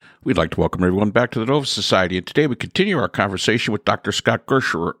We'd like to welcome everyone back to the Nova Society, and today we continue our conversation with Dr. Scott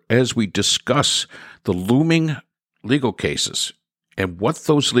Gersher as we discuss the looming legal cases and what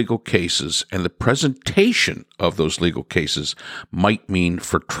those legal cases and the presentation of those legal cases might mean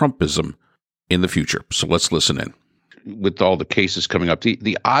for Trumpism in the future. So let's listen in. With all the cases coming up,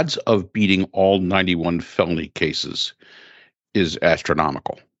 the odds of beating all 91 felony cases is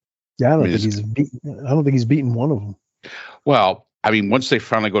astronomical. Yeah, I don't think he's beaten one of them. Well, I mean, once they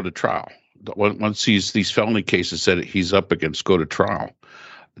finally go to trial, once these felony cases that he's up against go to trial,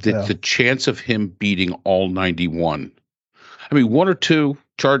 the chance of him beating all 91, I mean, one or two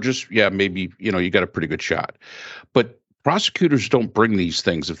charges, yeah, maybe, you got a pretty good shot. But prosecutors don't bring these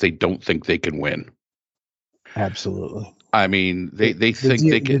things if they don't think they can win. Absolutely. I mean, they think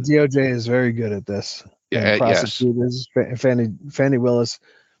they can. The DOJ is very good at this. Yeah, prosecutors, yes. Fannie Willis,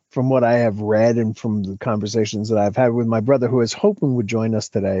 from what I have read and from the conversations that I've had with my brother, who is hoping would join us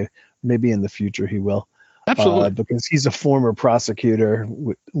today, maybe in the future he will. Absolutely. Because he's a former prosecutor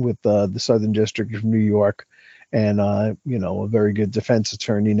with the Southern District of New York and, a very good defense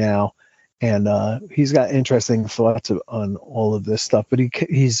attorney now. And he's got interesting thoughts on all of this stuff, but he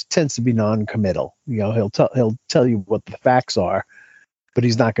tends to be non-committal. He'll tell you what the facts are, but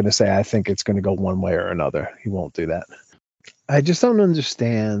he's not going to say, I think it's going to go one way or another. He won't do that. I just don't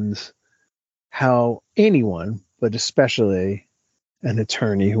understand how anyone, but especially an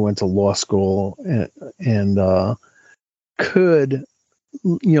attorney who went to law school and could,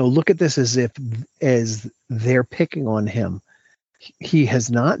 look at this as they're picking on him. He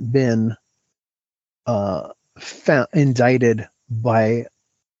has not been indicted by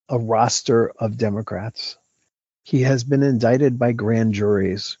a roster of Democrats. He has been indicted by grand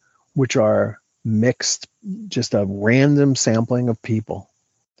juries, which are mixed, just a random sampling of people,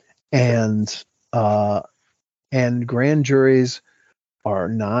 and grand juries are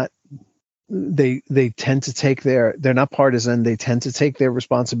not. They tend to take they're not partisan. They tend to take their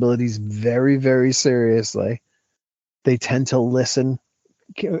responsibilities very, very seriously. They tend to listen.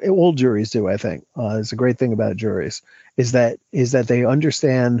 All juries do, I think. It's a great thing about juries is that they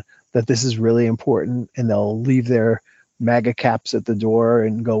understand that this is really important, and they'll leave their MAGA caps at the door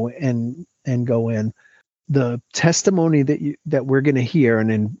and go in. The testimony that we're going to hear,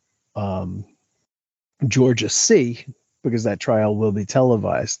 and in Georgia C, because that trial will be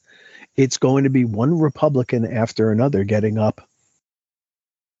televised, it's going to be one Republican after another getting up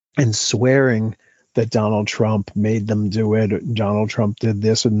and swearing that Donald Trump made them do it. Donald Trump did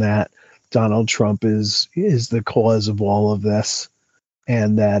this and that. Donald Trump is the cause of all of this,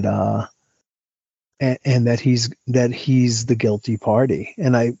 and that he's the guilty party.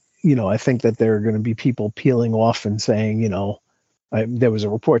 And I think that there are going to be people peeling off and saying, there was a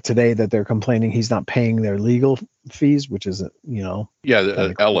report today that they're complaining he's not paying their legal fees, which is,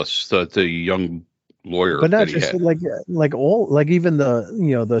 Ellis, the young lawyer, but not just even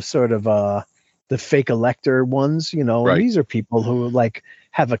the sort of the fake elector ones, right. These are people who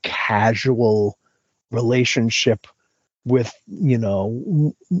have a casual relationship with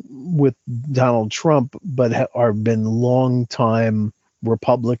Donald Trump, but are been long time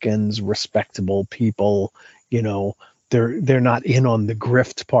Republicans, respectable people. They're not in on the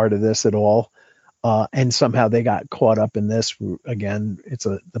grift part of this at all, and somehow they got caught up in this. Again, it's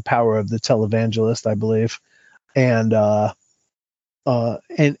the power of the televangelist, I believe,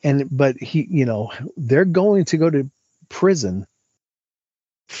 but he, they're going to go to prison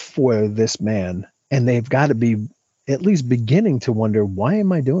for this man, and they've got to be at least beginning to wonder, why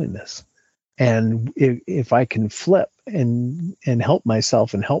am I doing this? And if I can flip and help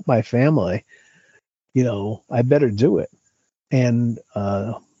myself and help my family, I better do it. And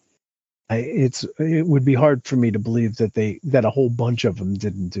it would be hard for me to believe that a whole bunch of them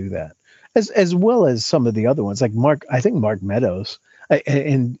didn't do that, as well as some of the other ones, like I think Mark Meadows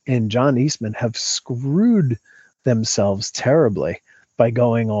and John Eastman have screwed themselves terribly by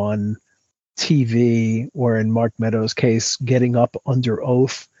going on TV, or in Mark Meadows' case, getting up under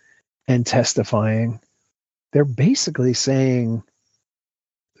oath and testifying. They're basically saying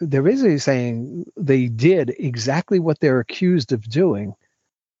they did exactly what they're accused of doing,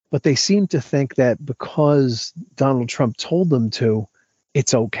 but they seem to think that because Donald Trump told them to,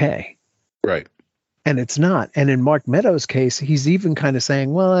 it's okay. Right. And it's not. And in Mark Meadows' case, he's even kind of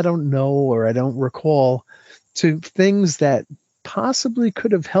saying, well, I don't know, or I don't recall, to things that possibly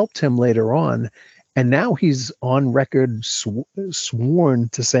could have helped him later on. And now he's on record sworn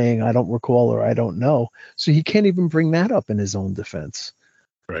to saying, I don't recall, or I don't know. So he can't even bring that up in his own defense.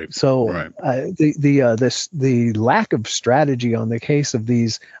 Right. So right. The lack of strategy on the case of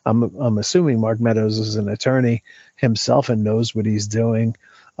these, I'm assuming Mark Meadows is an attorney himself and knows what he's doing.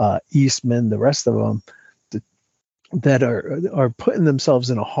 Eastman, the rest of them, that are putting themselves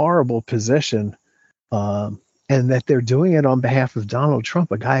in a horrible position, and that they're doing it on behalf of Donald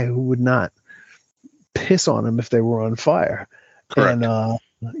Trump, a guy who would not piss on them if they were on fire. Correct. And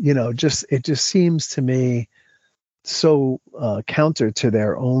it just seems to me so counter to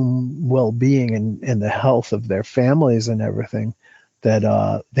their own well-being and the health of their families and everything,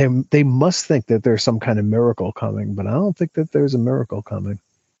 that they must think that there's some kind of miracle coming, but I don't think that there's a miracle coming.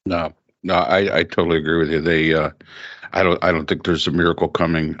 No, I totally agree with you. I don't think there's a miracle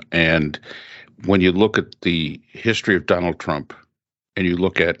coming. And when you look at the history of Donald Trump, and you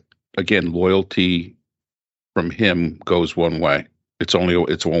look at, again, loyalty from him goes one way. It's a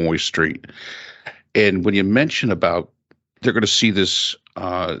one-way street. And when you mention about they're going to see this,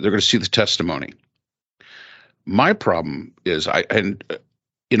 they're going to see the testimony. My problem is, in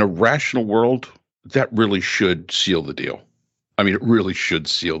a rational world, that really should seal the deal. I mean, it really should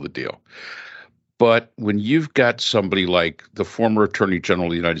seal the deal. But when you've got somebody like the former Attorney General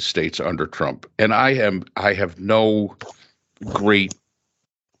of the United States under Trump, and I have no great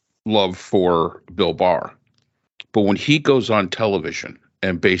love for Bill Barr, but when he goes on television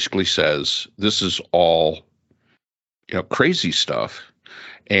and basically says this is all, crazy stuff,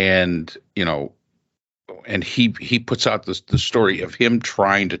 and and he puts out the story of him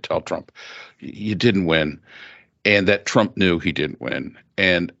trying to tell Trump, you didn't win, and that Trump knew he didn't win,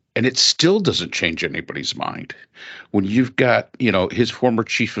 and it still doesn't change anybody's mind. When you've got, his former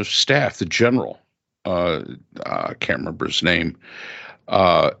chief of staff, the general, I can't remember his name,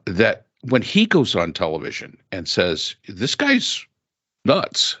 that when he goes on television and says, this guy's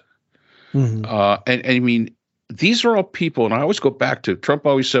nuts. Mm-hmm. And I mean, these are all people, and I always go back to Trump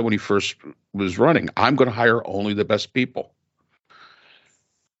always said when he first was running, I'm going to hire only the best people.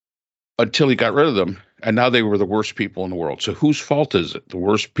 Until he got rid of them, and now they were the worst people in the world. So whose fault is it? The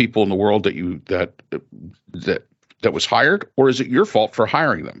worst people in the world that was hired, or is it your fault for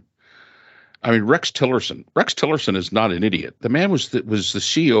hiring them? I mean, Rex Tillerson is not an idiot. The man was the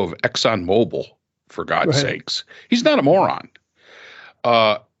CEO of ExxonMobil, for God's sakes. He's not a moron.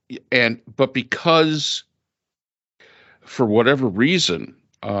 But because, for whatever reason,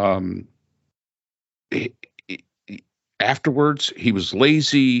 afterwards, he was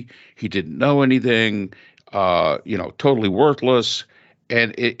lazy. He didn't know anything, totally worthless.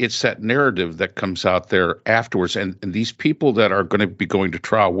 And it's that narrative that comes out there afterwards. And these people that are going to be going to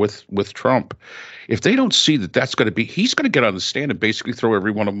trial with Trump, if they don't see that he's going to get on the stand and basically throw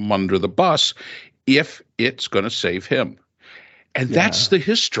every one of them under the bus if it's going to save him. And that's the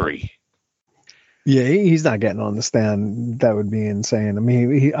history. Yeah, he's not getting on the stand. That would be insane. I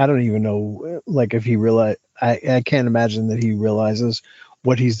mean, I don't even know, if he realized. I can't imagine that he realizes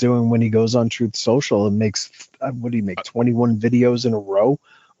what he's doing when he goes on Truth Social and makes, what do you make, 21 videos in a row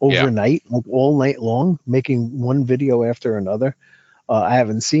overnight, all night long, making one video after another. I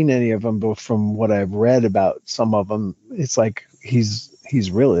haven't seen any of them, but from what I've read about some of them, it's like he's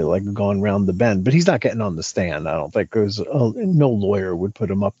really gone round the bend, but he's not getting on the stand. I don't think no lawyer would put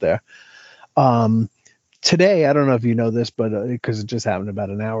him up there. Today, I don't know if you know this, but because it just happened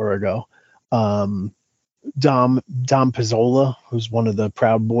about an hour ago, Dom Pizzola, who's one of the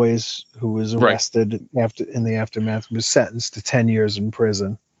Proud Boys who was arrested in the aftermath, was sentenced to 10 years in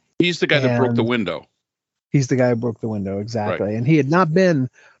prison. He's the guy that broke the window. He's the guy who broke the window, exactly. Right. And he had not been,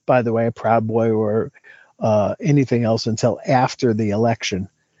 by the way, a Proud Boy or anything else until after the election.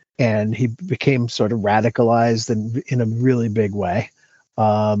 And he became sort of radicalized in a really big way.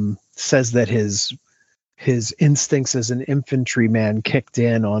 Says that his instincts as an infantryman kicked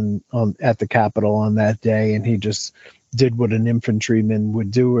in on at the Capitol on that day, and he just did what an infantryman would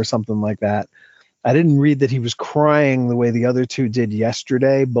do or something like that. I didn't read that he was crying the way the other two did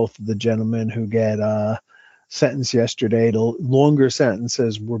yesterday. Both of the gentlemen who get sentenced yesterday to longer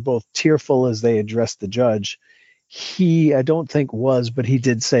sentences were both tearful as they addressed the judge. He, I don't think was, but he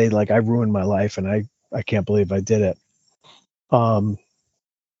did say, I ruined my life and I can't believe I did it.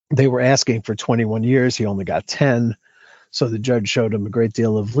 They were asking for 21 years. He only got 10. So the judge showed him a great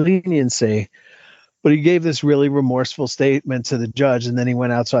deal of leniency. But he gave this really remorseful statement to the judge. And then he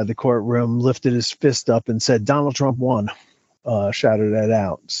went outside the courtroom, lifted his fist up and said, Donald Trump won, shouted that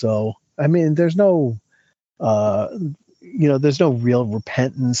out. So, I mean, there's no, there's no real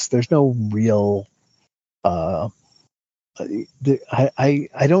repentance. There's no real, I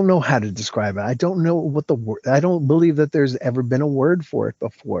don't know how to describe it. I don't know what the word. I don't believe that there's ever been a word for it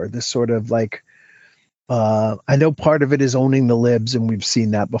before. This sort of I know part of it is owning the libs, and we've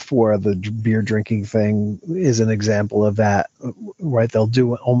seen that before. The beer drinking thing is an example of that, right? They'll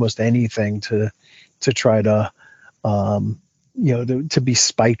do almost anything to try to, to be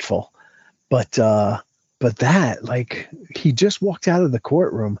spiteful. But that, like, he just walked out of the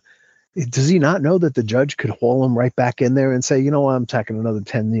courtroom. Does he not know that the judge could haul him right back in there and say, you know what, I'm tacking another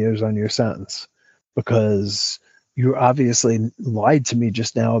 10 years on your sentence because you obviously lied to me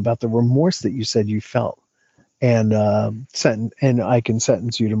just now about the remorse that you said you felt, and and I can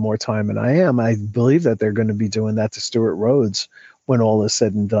sentence you to more time. And I believe that they're going to be doing that to Stuart Rhodes when all is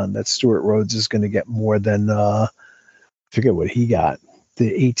said and done. That Stuart Rhodes is going to get more than I forget what he got,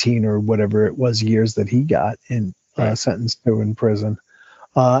 the 18 or whatever it was years that he got in sentenced to in prison.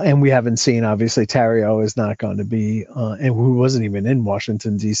 And we haven't seen, obviously, Tarrio is not going to be, and who wasn't even in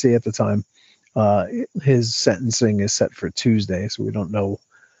Washington, D.C. at the time. His sentencing is set for Tuesday, so we don't know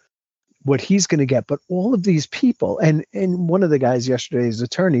what he's going to get. But all of these people, and one of the guys yesterday's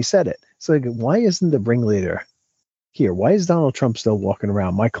attorney said it. It's like, why isn't the ringleader here? Why is Donald Trump still walking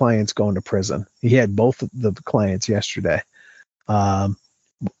around? My client's going to prison. He had both of the clients yesterday. But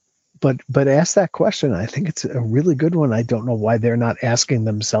ask that question. I think it's a really good one. I don't know why they're not asking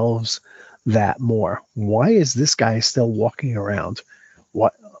themselves that more. Why is this guy still walking around?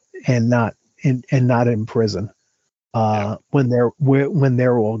 What and not in prison? When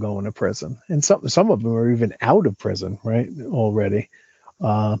they're all going to prison, and some of them are even out of prison, right, already.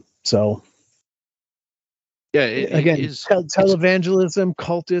 So yeah, again, televangelism,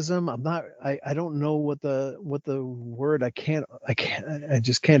 cultism. I don't know what the word. I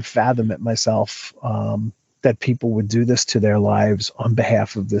just can't fathom it myself. That people would do this to their lives on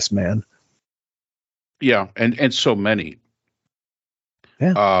behalf of this man. Yeah, and so many.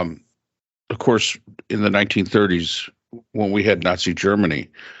 Yeah. Of course, in the 1930s, when we had Nazi Germany,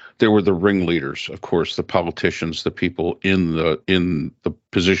 there were the ringleaders. Of course, the politicians, the people in the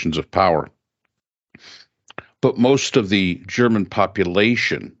positions of power. But most of the German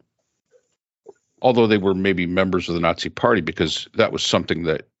population, although they were maybe members of the Nazi Party because that was something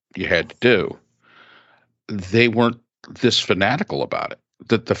that you had to do, they weren't this fanatical about it.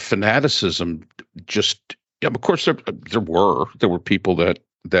 That the fanaticism just, of course, there were people that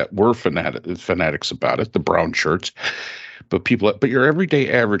were fanatics about it, the brown shirts, but your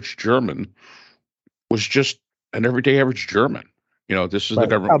everyday average German was just an everyday average German. This is the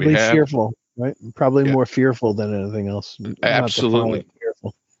government probably we have. Fearful. Right, probably more fearful than anything else. Absolutely,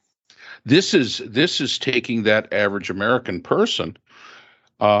 fearful. This is taking that average American person,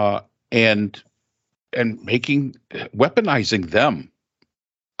 and weaponizing them.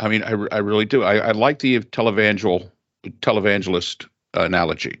 I mean, I really do. I like the televangelist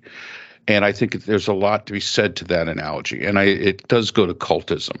analogy, and I think there's a lot to be said to that analogy. And it does go to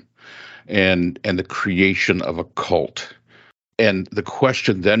cultism, and the creation of a cult. And the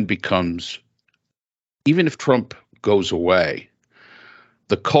question then becomes, even if Trump goes away,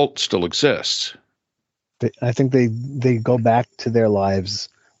 the cult still exists. I think they go back to their lives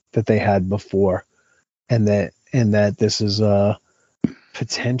that they had before, and that this is a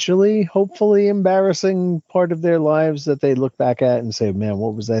potentially, hopefully embarrassing part of their lives that they look back at and say, man,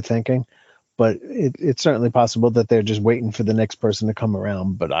 what was I thinking? But it's certainly possible that they're just waiting for the next person to come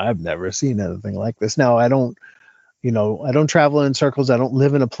around. But I've never seen anything like this. Now, I don't travel in circles. I don't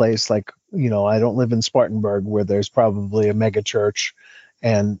live in a place like, I don't live in Spartanburg where there's probably a mega church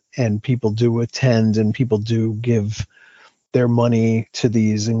and people do attend and people do give their money to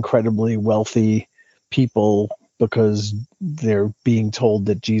these incredibly wealthy people because they're being told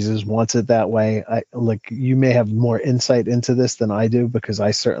that Jesus wants it that way. You may have more insight into this than I do because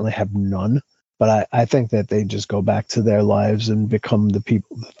I certainly have none. But I think that they just go back to their lives and become the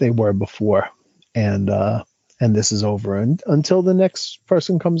people that they were before. And this is over until the next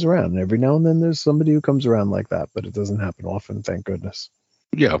person comes around. And every now and then there's somebody who comes around like that, but it doesn't happen often, thank goodness.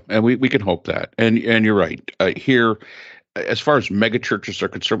 Yeah, and we can hope that. And you're right. Here, as far as mega churches are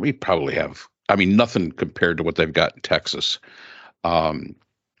concerned, we probably have, nothing compared to what they've got in Texas.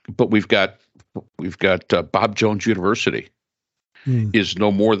 But we've got Bob Jones University is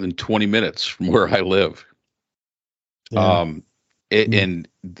no more than 20 minutes from where I live. Yeah. And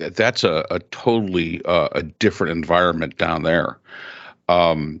that's a totally a different environment down there.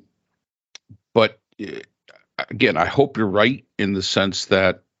 But again, I hope you're right in the sense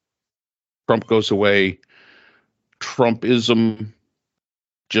that Trump goes away, Trumpism,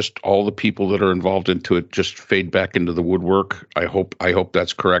 just all the people that are involved into it just fade back into the woodwork. I hope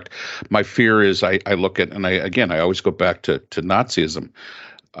that's correct. My fear is I look at, and I always go back to Nazism.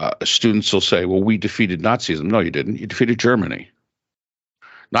 Students will say, well, we defeated Nazism. No, you didn't. You defeated Germany.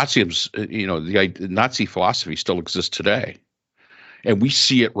 Nazism, the Nazi philosophy still exists today. And we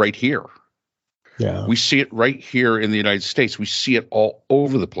see it right here. Yeah. We see it right here in the United States. We see it all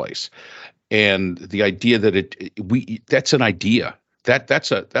over the place. And the idea that that's an idea. That's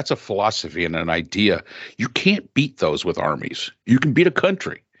a philosophy and an idea. You can't beat those with armies. You can beat a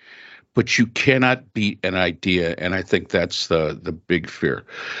country, but you cannot beat an idea. And I think that's the big fear.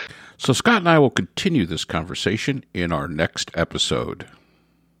 So Scott and I will continue this conversation in our next episode.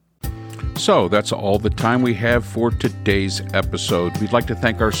 So that's all the time we have for today's episode. We'd like to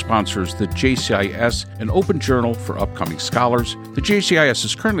thank our sponsors, the JCIS, an open journal for upcoming scholars. The JCIS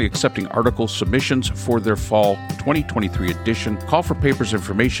is currently accepting article submissions for their fall 2023 edition. Call for papers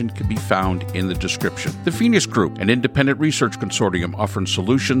information can be found in the description. The Phoenix Group, an independent research consortium offering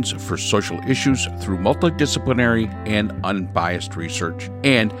solutions for social issues through multidisciplinary and unbiased research.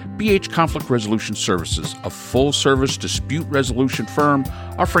 And BH Conflict Resolution Services, a full-service dispute resolution firm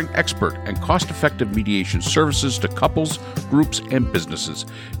offering expert and cost-effective mediation services to couples, groups, and businesses.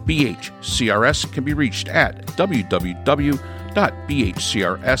 BHCRS can be reached at www.bhcrs.com.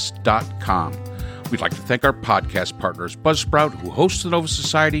 We'd like to thank our podcast partners, Buzzsprout, who hosts the Nova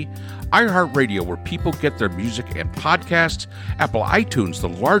Society, iHeartRadio, where people get their music and podcasts, Apple iTunes, the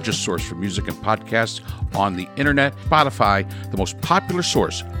largest source for music and podcasts on the internet, Spotify, the most popular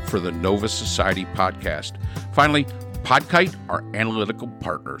source for the Nova Society podcast. Finally, Podkite, our analytical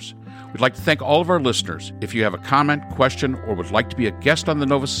partners. We'd like to thank all of our listeners. If you have a comment, question, or would like to be a guest on the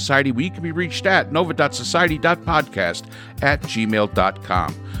Nova Society, we can be reached at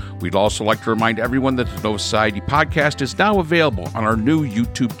nova.society.podcast@gmail.com. We'd also like to remind everyone that the Nova Society podcast is now available on our new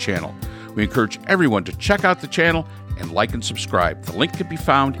YouTube channel. We encourage everyone to check out the channel and like and subscribe. The link can be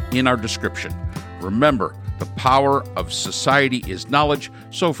found in our description. Remember, the power of society is knowledge.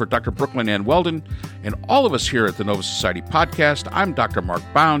 So for Dr. Brooklyn Ann Weldon and all of us here at the Nova Society podcast, I'm Dr. Mark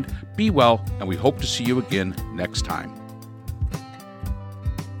Bound. Be well, and we hope to see you again next time.